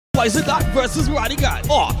Poison Dart versus Rodigan.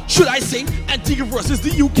 Or should I say Antigua versus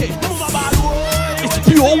the UK? It's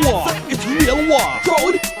pure war. It's real war.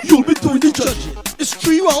 Crowd, you'll be doing the judging. It's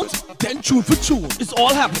 3 rounds, then tune for tune. It's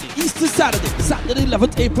all happening Easter Saturday, Saturday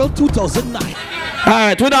 11th April 2009.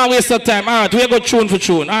 Alright, we don't waste our time. Alright, we go tune for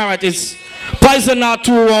tune. Alright, it's Poison Dart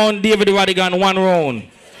 2 round, David Rodigan 1 round.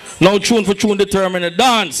 Now tune for tune determine the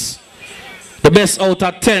dance. The best out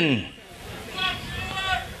of 10.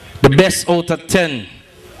 The best out of 10.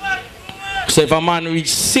 So if a man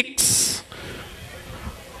reach 6,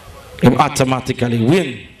 he automatically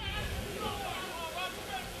win.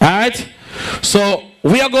 Alright? So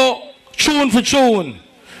we are go tune for tune.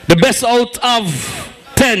 The best out of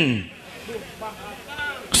 10.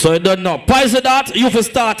 So you don't know. Poison Dart, you for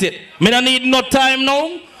start it. Me don't need no time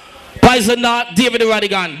now. Poison Dart, David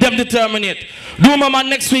Rodigan, them determine it. Do my man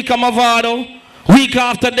next week, I'm Avado. Week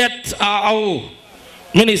after that,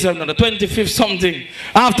 Minister, the 25th something.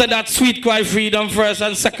 After that, Sweet Cry Freedom first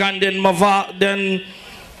and second, then Mataran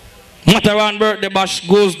birthday bash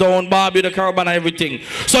goes down, Barbie, the caravan, and everything.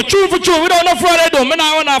 So tune for tune, we don't know Friday do. Me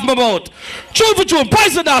not run off my boat. Tune for tune,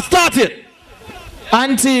 Poison Dart, start it.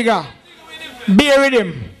 Antigua, be with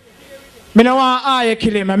him. Me no want I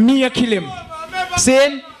kill him, and me kill him.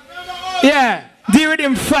 See? Yeah, deal with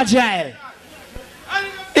him fragile.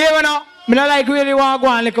 Even though, me not like really want to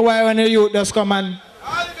go on like a while when the youth just come and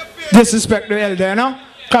disrespect the elder, you know?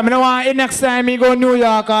 Because I don't want next time me go New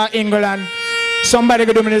York or England, somebody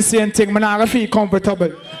go do me the same thing, I not feel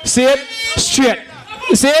comfortable. See it? Straight.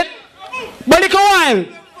 See it? But like a while,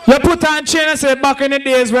 you put on chain and say back in the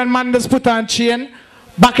days when man just put on chain,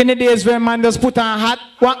 back in the days when man just put on hat,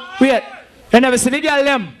 what? Wait, you never see the girl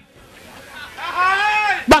them?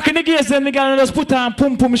 Back in the days when the girl just put on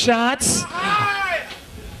pum pum shots.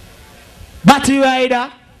 Batty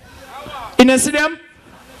rider. You know see them?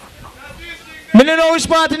 I don't know which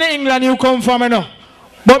part in England you come from, you know.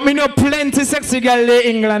 But I know plenty sexy girl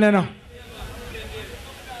in England, you know.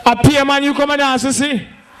 A peer man you come and dance, you see?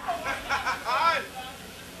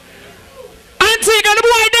 Antigua, the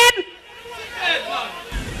boy dead?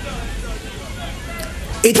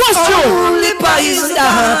 It's only Poison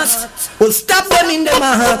Dart will stop them in the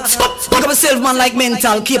heart. Look up yourself, man, like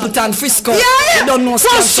mental, Capleton, Frisco. Yeah. You don't know,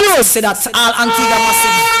 say that all Antigua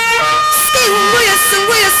massive. Sing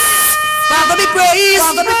with Father be praised.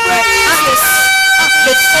 Father be praised.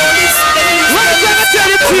 Let's all this. What are you going to tell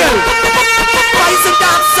it to you? Poison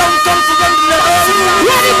Dart sound come from the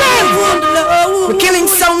low. We're killing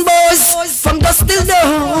some boys from dusk till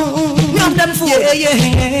dawn. None them fool.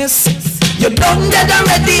 Yes. You're done dead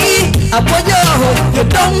already. Apoyo. You're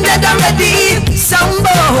done dead already. Sambo.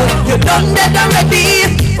 You're done dead already.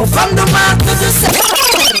 Oh, from the mark to the set.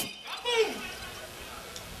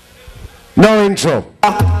 No intro.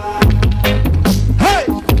 Hey!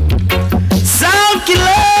 Sound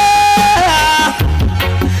killer!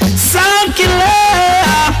 Sound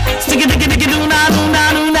killer! Stick it, do na.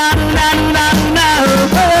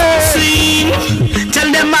 See? Tell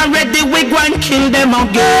them I'm ready, we go and kill them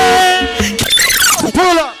again.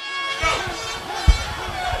 Pull up.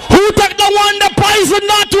 Who took the one the Poison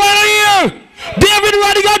Dart to here? David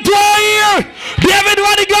Rodigan to here. David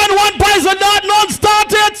Rodigan, one Poison Dart, non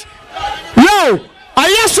start it. Yo,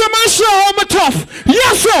 yes sir, man, sure, I'm tough.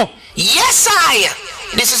 Yes sir. Yes I.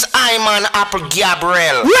 This is Iman Apple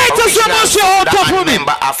Gabriel, original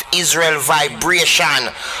member of Israel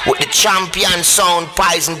Vibration with the champion sound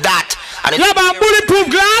Poison Dart. And yeah, but bulletproof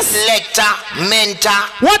glass. Selector, mentor.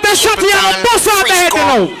 What the shot here? Bust out the head, you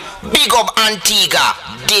know. Big up Antigua.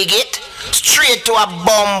 Dig it. Straight to a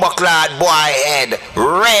bomber-clad boy head.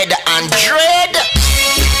 Red and dread.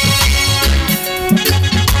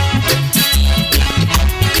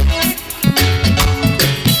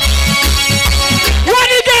 What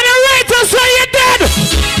are you getting ready to say you dead?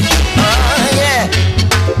 Yeah.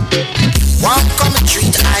 One come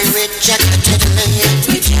treat, I reject it.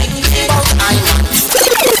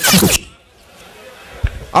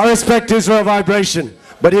 I respect Israel Vibration,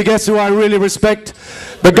 but you guess who I really respect?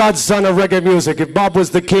 The godson of reggae music. If Bob was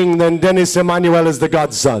the king, then Dennis Emmanuel is the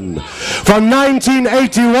godson. From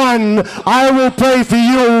 1981, I will play for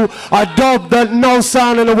you a dub that no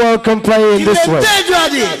sound in the world can play in this way.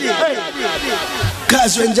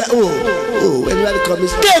 When you come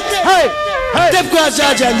is dead. Hey,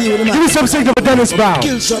 give me some signal for Dennis Brown.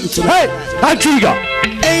 Kill something tonight. Hey, Antigua.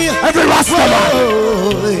 Hey, every Rasta man.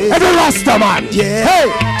 Every Rasta man. Yeah. Hey,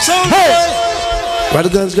 so hey.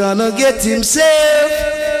 Rodigan's gonna get himself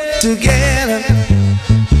together.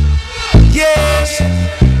 Yes.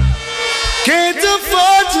 Can't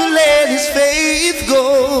afford to let his faith go.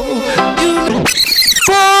 You know.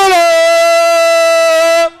 Follow.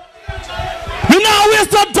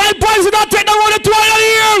 Tell Poison that take the one to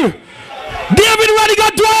here. David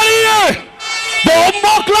Rodigan to here.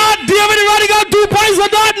 Bombuckler, David Rodigan 2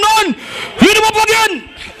 Poison that none. Hit him up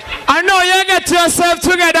again. I know you get yourself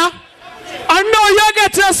together. I know you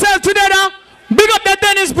get yourself together. Big up the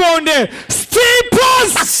Dennis Brown there. Steel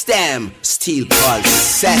Pulse. Stem. Steel Pulse.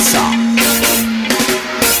 Sessa.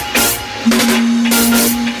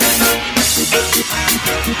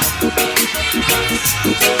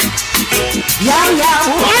 Yeah.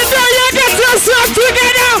 I know you get yourself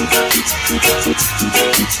together.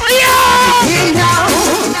 Yeah.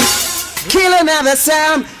 Kill another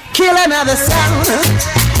sound. Kill another sound.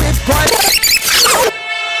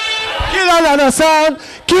 Kill another sound.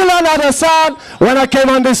 Kill another sound. When I came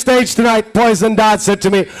on this stage tonight, Poison Dad said to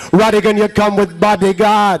me, Rodigan, you come with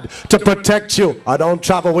bodyguard to protect you. I don't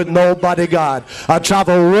travel with no bodyguard. I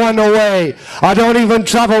travel one away. I don't even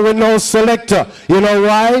travel with no selector. You know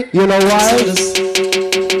why? You know why?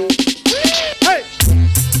 Hey.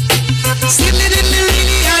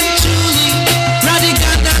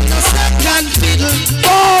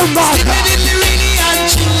 Oh my God.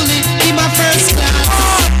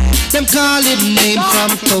 Them call it name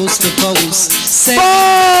from coast to coast. Say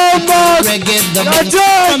reggae the most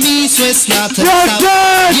from east, west, north and south.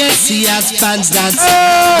 Yes, he has fans dancing.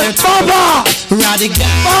 Rodigan.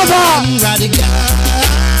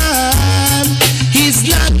 He's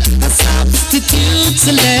not a substitute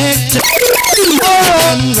selector.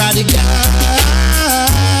 Rodigan.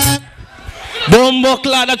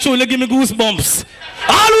 Bombuckler, that truly give me goosebumps.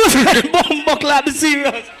 Always Bombuckler, the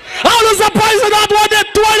serious. Always a Poison that one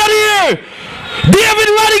that 2 here. David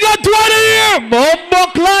Rodigan 2 here.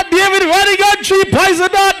 Bombuckler, David Rodigan 3 Poison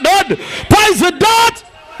that done. Poison that.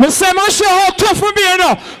 Me say man show how tough we be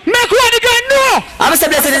now. Make Rodigan know. I'm say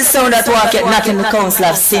blessed is the sound that walk at not in the council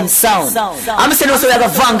of sin sound. I'm say no so we have a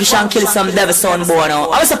vanquish and kill some devil sound boy now.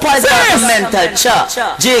 I'm say Poison that mental chop.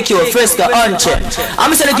 JQ, Frisco, Unche.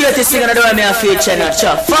 I'm say the greatest singer in the world me a feature not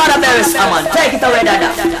chop. Father Barris, man, take it away dada.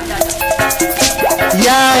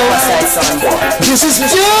 Yeah, this is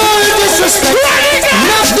your disrespect,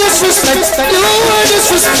 not disrespect, your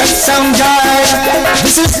disrespect, sound guy.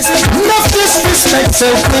 This is not disrespect, so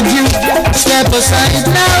could you step aside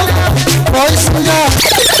now, Poison God?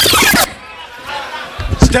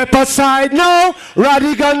 Step aside now,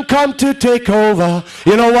 Rodigan come to take over.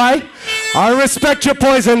 You know why? I respect you,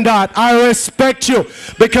 Poison Dart. I respect you.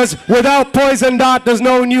 Because without Poison Dart, there's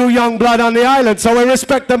no new young blood on the island. So we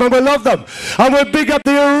respect them and we love them. And we big up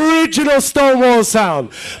the original Stonewall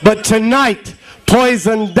sound. But tonight,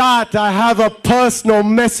 Poison Dart, I have a personal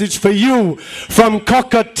message for you from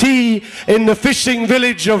Cockatee in the fishing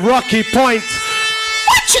village of Rocky Point.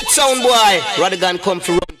 Watch it, sound boy. Rodigan come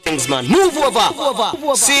for run things, man. Move over.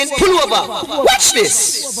 See, pull over. Watch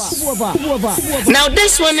this. Now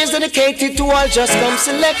this one is dedicated to all just come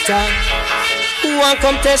selector who want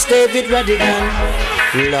come test David Rodigan.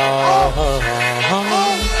 Lord,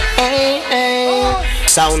 hey.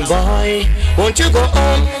 Sound boy, won't you go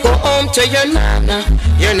home to your nana,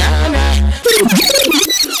 your nana.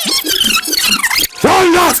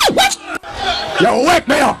 You wake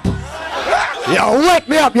me up. You wake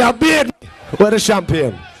me up, you beard. Where the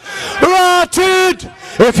champion? Rotted!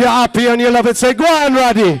 If you're happy and you love it, say go on,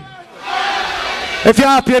 Roddy. If you're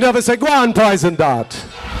happy and you love it, say go on, Poison Dart.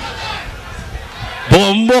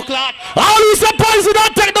 Bombuckler. All who say Poison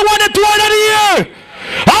Dart take the one that 2 here.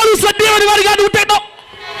 All who say David Rodigan do take the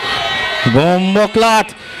Bombuckler.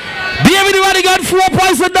 David Rodigan 4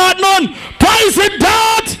 Poison Dart none. Poison Dart.